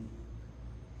you.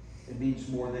 It means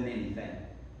more than anything.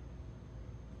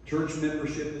 Church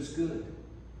membership is good.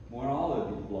 Well, all of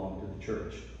you belong to the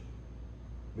church.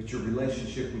 But your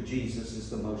relationship with Jesus is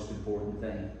the most important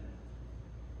thing.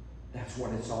 That's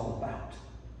what it's all about.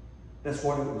 That's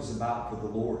what it was about for the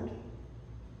Lord.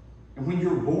 And when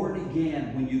you're born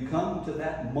again, when you come to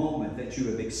that moment that you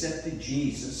have accepted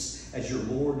Jesus as your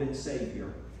Lord and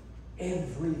Savior,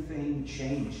 everything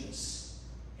changes.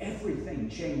 Everything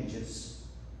changes.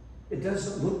 It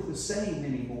doesn't look the same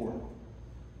anymore.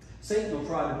 Satan will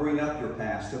try to bring up your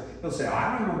past. He'll say,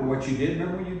 I remember what you did.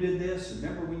 Remember when you did this?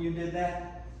 Remember when you did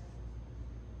that?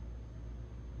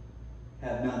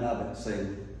 Have none of it. Say,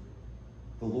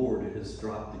 the Lord has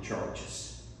dropped the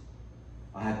charges.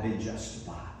 I have been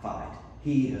justified.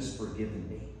 He has forgiven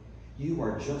me. You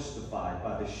are justified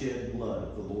by the shed blood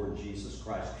of the Lord Jesus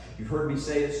Christ. You've heard me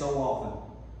say it so often.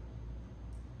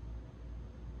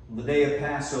 On the day of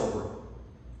Passover,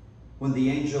 when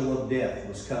the angel of death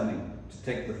was coming to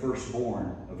take the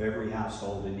firstborn of every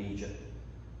household in Egypt,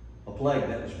 a plague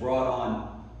that was brought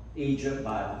on Egypt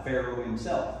by the Pharaoh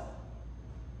himself.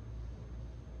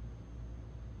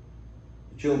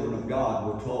 The children of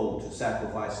God were told to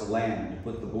sacrifice a lamb and to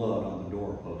put the blood on the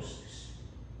doorposts.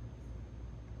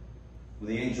 When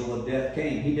the angel of death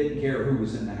came, he didn't care who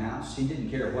was in the house. He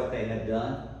didn't care what they had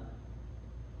done.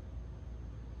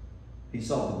 He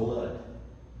saw the blood,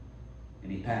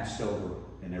 and he passed over,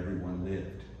 and everyone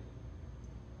lived.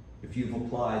 If you've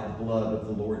applied the blood of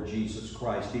the Lord Jesus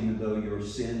Christ, even though your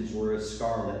sins were as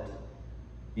scarlet,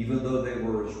 even though they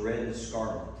were as red as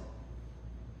scarlet,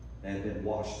 they have been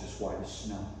washed as white as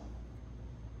snow.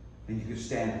 And you can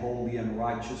stand holy and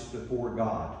righteous before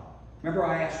God. Remember,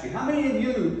 I asked you, how many of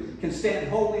you can stand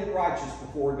holy and righteous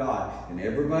before God? And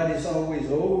everybody's always,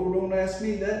 oh, don't ask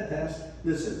me that, Pastor.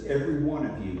 Listen, every one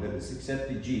of you that has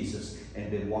accepted Jesus and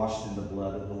been washed in the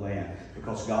blood of the Lamb.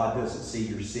 Because God doesn't see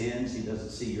your sins. He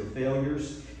doesn't see your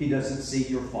failures. He doesn't see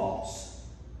your faults.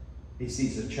 He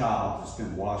sees a child that's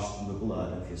been washed in the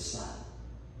blood of his Son.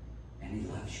 And he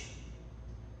loves you.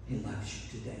 He loves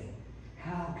you today.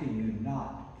 How can you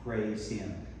not praise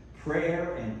him?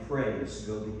 Prayer and praise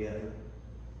go together.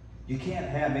 You can't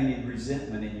have any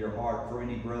resentment in your heart for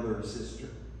any brother or sister,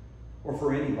 or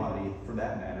for anybody for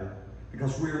that matter,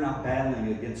 because we're not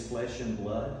battling against flesh and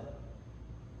blood.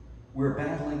 We're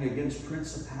battling against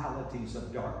principalities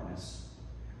of darkness.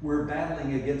 We're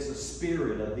battling against the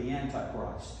spirit of the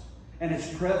Antichrist. And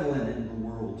it's prevalent in the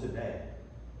world today.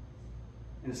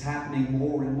 And it's happening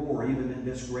more and more, even in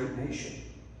this great nation.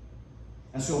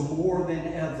 And so more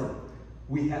than ever,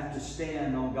 we have to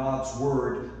stand on God's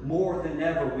word. More than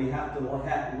ever, we have to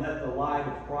let the light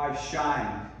of Christ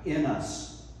shine in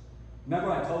us.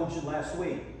 Remember I told you last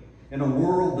week, in a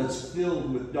world that's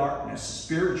filled with darkness,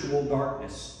 spiritual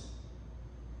darkness,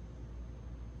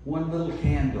 one little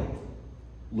candle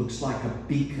looks like a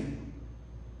beacon.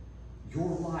 Your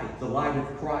light, the light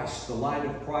of Christ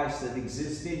that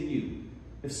exists in you,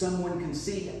 if someone can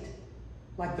see it,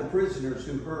 like the prisoners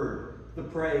who heard the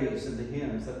praise and the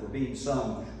hymns that were being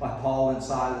sung by Paul and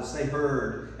Silas. They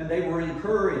heard and they were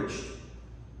encouraged.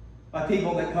 By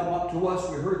people that come up to us,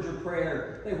 we heard your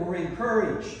prayer. They were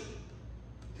encouraged.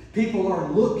 People are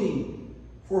looking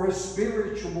for a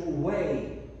spiritual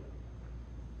way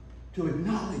to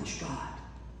acknowledge God,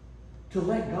 to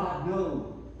let God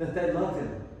know that they love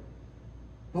him.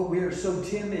 But we are so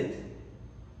timid,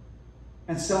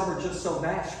 and some are just so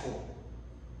bashful.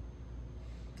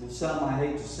 And some, I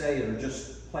hate to say it, are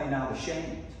just plain out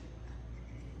ashamed.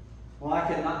 Well, I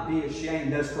cannot be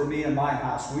ashamed. As for me and my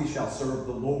house, we shall serve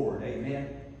the Lord.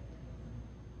 Amen.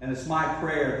 And it's my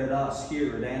prayer that us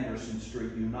here at Anderson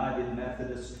Street United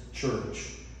Methodist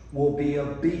Church will be a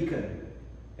beacon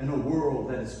in a world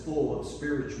that is full of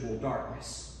spiritual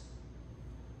darkness.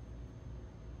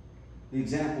 The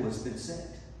example has been set.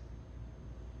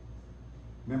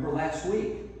 Remember last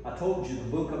week, I told you the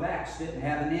book of Acts didn't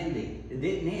have an ending. It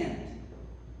didn't end.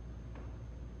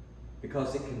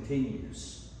 Because it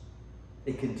continues.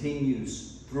 It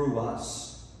continues through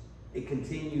us. It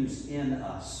continues in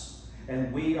us.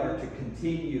 And we are to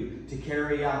continue to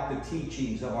carry out the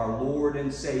teachings of our Lord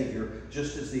and Savior,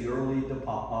 just as the early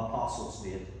apostles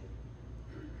did.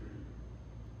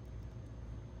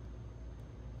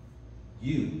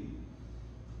 You,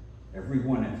 every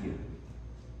one of you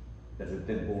that have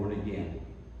been born again,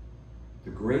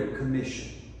 the Great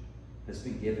Commission has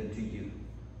been given to you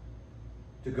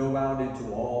to go out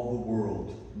into all the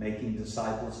world, making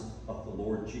disciples of the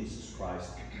Lord Jesus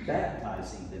Christ,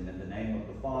 baptizing them in the name of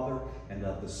the Father and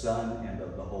of the Son and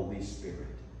of the Holy Spirit.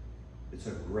 It's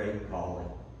a great calling,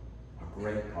 a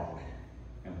great calling.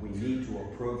 And we need to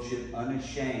approach it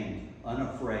unashamed,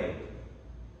 unafraid,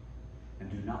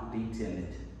 and do not be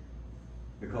timid.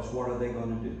 Because what are they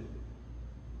going to do?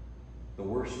 The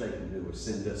worst they can do is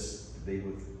send us to be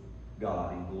with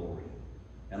God in glory.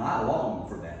 And I long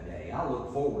for that day. I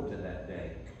look forward to that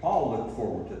day. Paul looked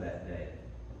forward to that day.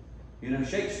 You know,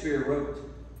 Shakespeare wrote,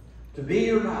 "To be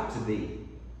or not to be."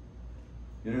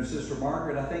 You know, Sister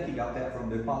Margaret, I think he got that from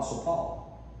the Apostle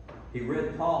Paul. He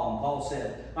read Paul, and Paul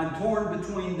said, "I'm torn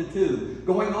between the two,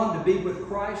 going on to be with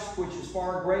Christ, which is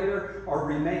far greater, or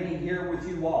remaining here with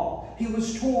you all." He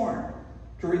was torn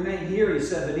to remain here, he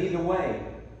said, but either way,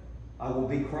 I will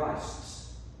be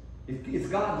Christ's.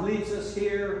 If God leaves us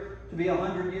here to be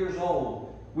 100 years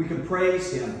old, we can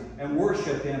praise him and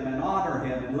worship him and honor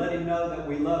him and let him know that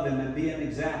we love him and be an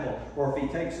example. Or if he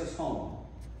takes us home,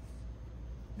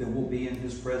 then we'll be in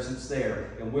his presence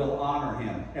there, and we'll honor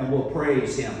him and we'll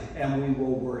praise him and we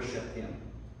will worship him.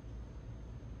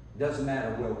 It doesn't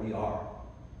matter where we are.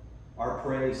 Our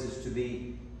praise is to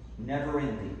be never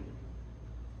ending.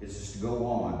 It's just to go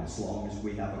on as long as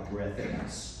we have a breath in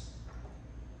us.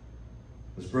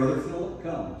 As Brother Philip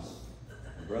comes,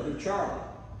 and Brother Charlie,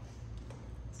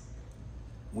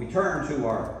 We turn to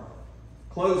our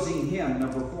closing hymn,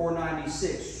 number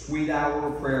 496, Sweet Hour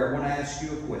of Prayer. I want to ask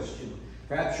you a question.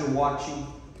 Perhaps you're watching.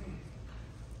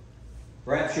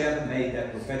 Perhaps you haven't made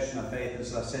that profession of faith,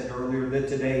 as I said earlier, that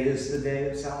today is the day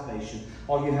of salvation.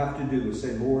 All you have to do is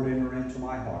say, Lord, enter into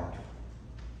my heart.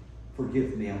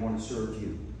 Forgive me, I want to serve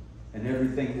you. And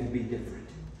everything will be different.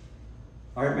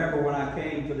 I remember when I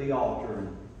came to the altar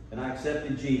and I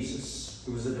accepted Jesus.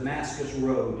 It was a Damascus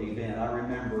Road event. I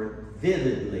remember it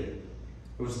vividly.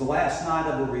 It was the last night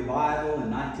of a revival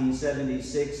in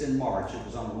 1976 in March. It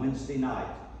was on a Wednesday night.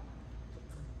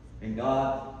 And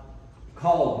God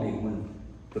called me when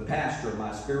the pastor,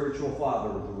 my spiritual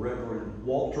father, the Reverend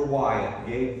Walter Wyatt,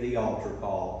 gave the altar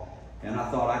call. And I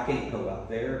thought, I can't go up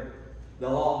there.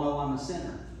 They'll all know I'm a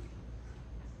sinner.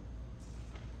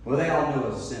 Well, they all knew I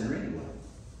was a sinner anyway.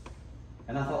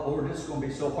 And I thought, Lord, this is going to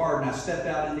be so hard. And I stepped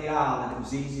out in the aisle, and it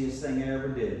was the easiest thing I ever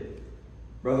did.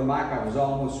 Brother Mike, I was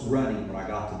almost running when I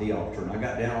got to the altar, and I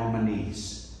got down on my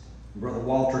knees. And Brother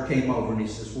Walter came over, and he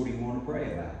says, what do you want to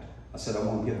pray about? I said, I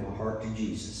want to give my heart to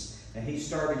Jesus. And he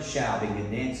started shouting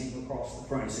and dancing across the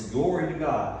front. He said, glory to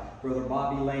God. Brother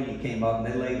Bobby Laney came up,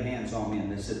 and they laid hands on me,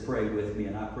 and they said, pray with me.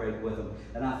 And I prayed with them.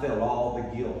 And I felt all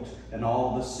the guilt and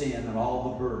all the sin and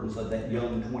all the burdens of that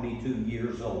young 22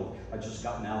 years old. I just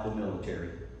gotten out of the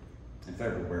military in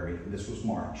February. And this was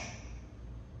March.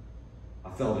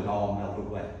 I felt it all melt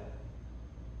away.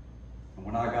 And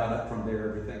when I got up from there,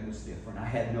 everything was different. I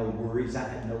had no worries. I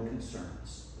had no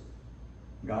concerns.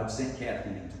 God sent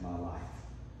Kathleen into my life.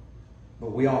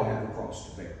 But we all have a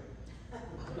cross to bear.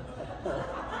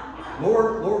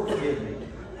 Lord, forgive me.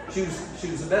 She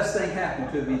was the best thing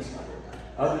happened to me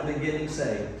other than getting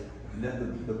saved and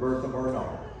then the birth of our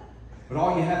daughter. But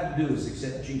all you have to do is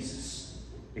accept Jesus.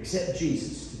 Accept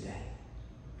Jesus today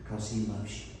because he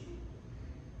loves you.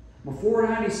 Well,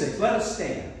 496, let us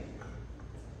stand.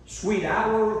 Sweet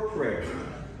hour of prayer.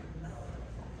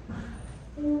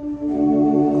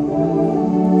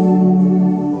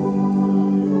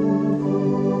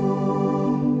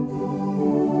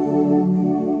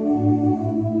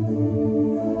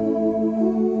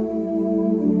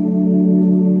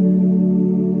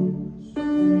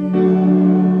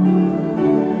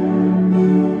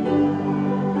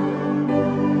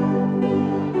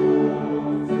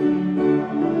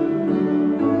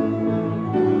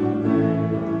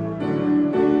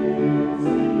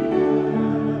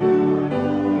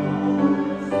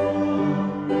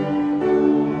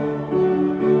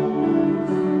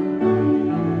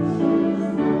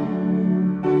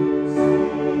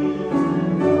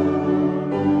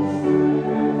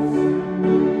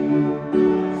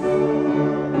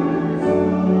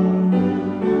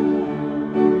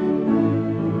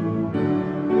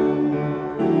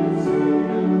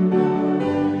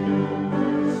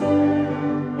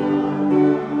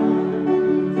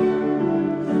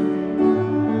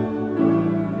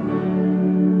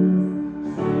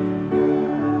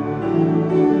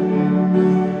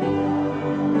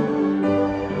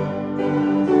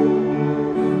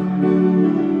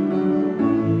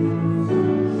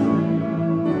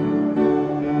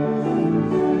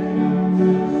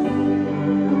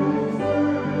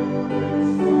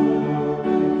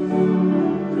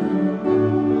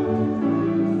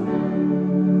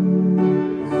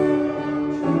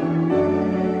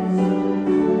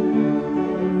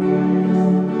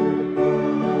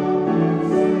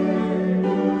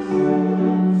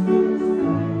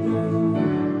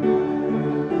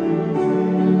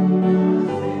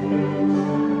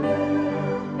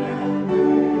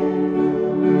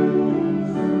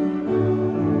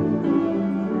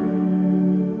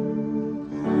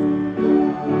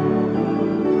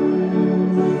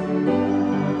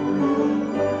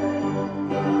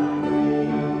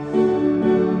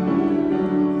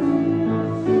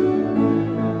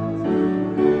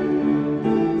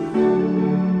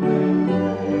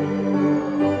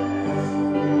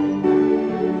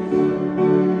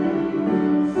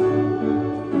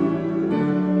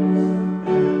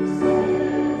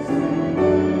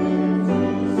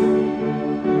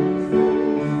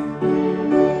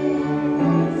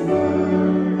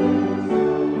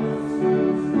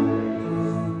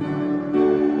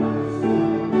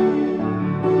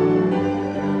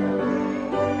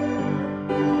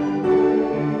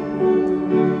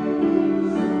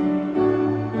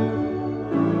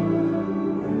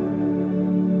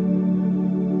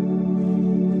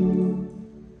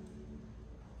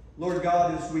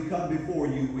 We come before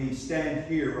you, we stand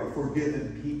here a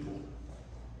forgiven people.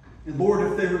 And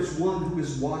Lord, if there is one who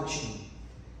is watching,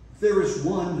 if there is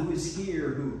one who is here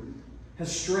who has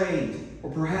strayed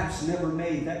or perhaps never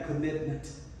made that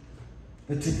commitment,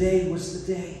 but today was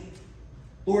the day.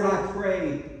 Lord, I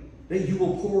pray that you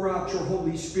will pour out your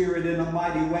Holy Spirit in a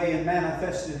mighty way and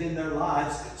manifest it in their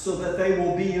lives so that they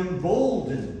will be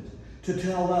emboldened to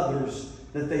tell others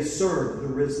that they serve the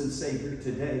risen Savior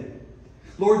today.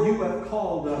 Lord, you have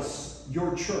called us,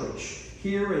 your church,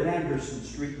 here at Anderson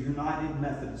Street United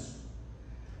Methodist,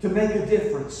 to make a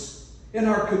difference in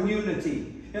our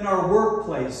community, in our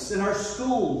workplace, in our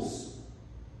schools,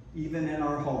 even in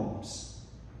our homes.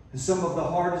 And some of the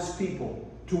hardest people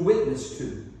to witness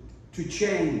to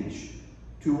change,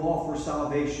 to offer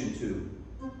salvation to,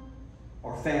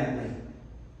 our family,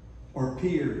 our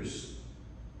peers,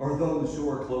 or those who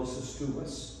are closest to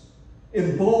us.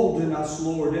 Embolden us,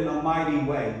 Lord, in a mighty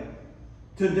way,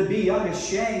 to be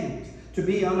unashamed, to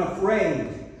be unafraid,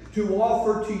 to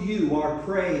offer to you our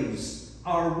praise,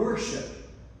 our worship,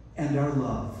 and our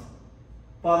love.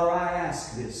 Father, I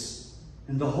ask this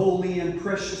in the holy and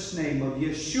precious name of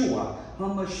Yeshua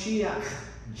HaMashiach,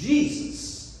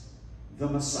 Jesus, the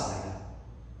Messiah.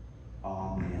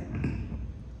 Amen.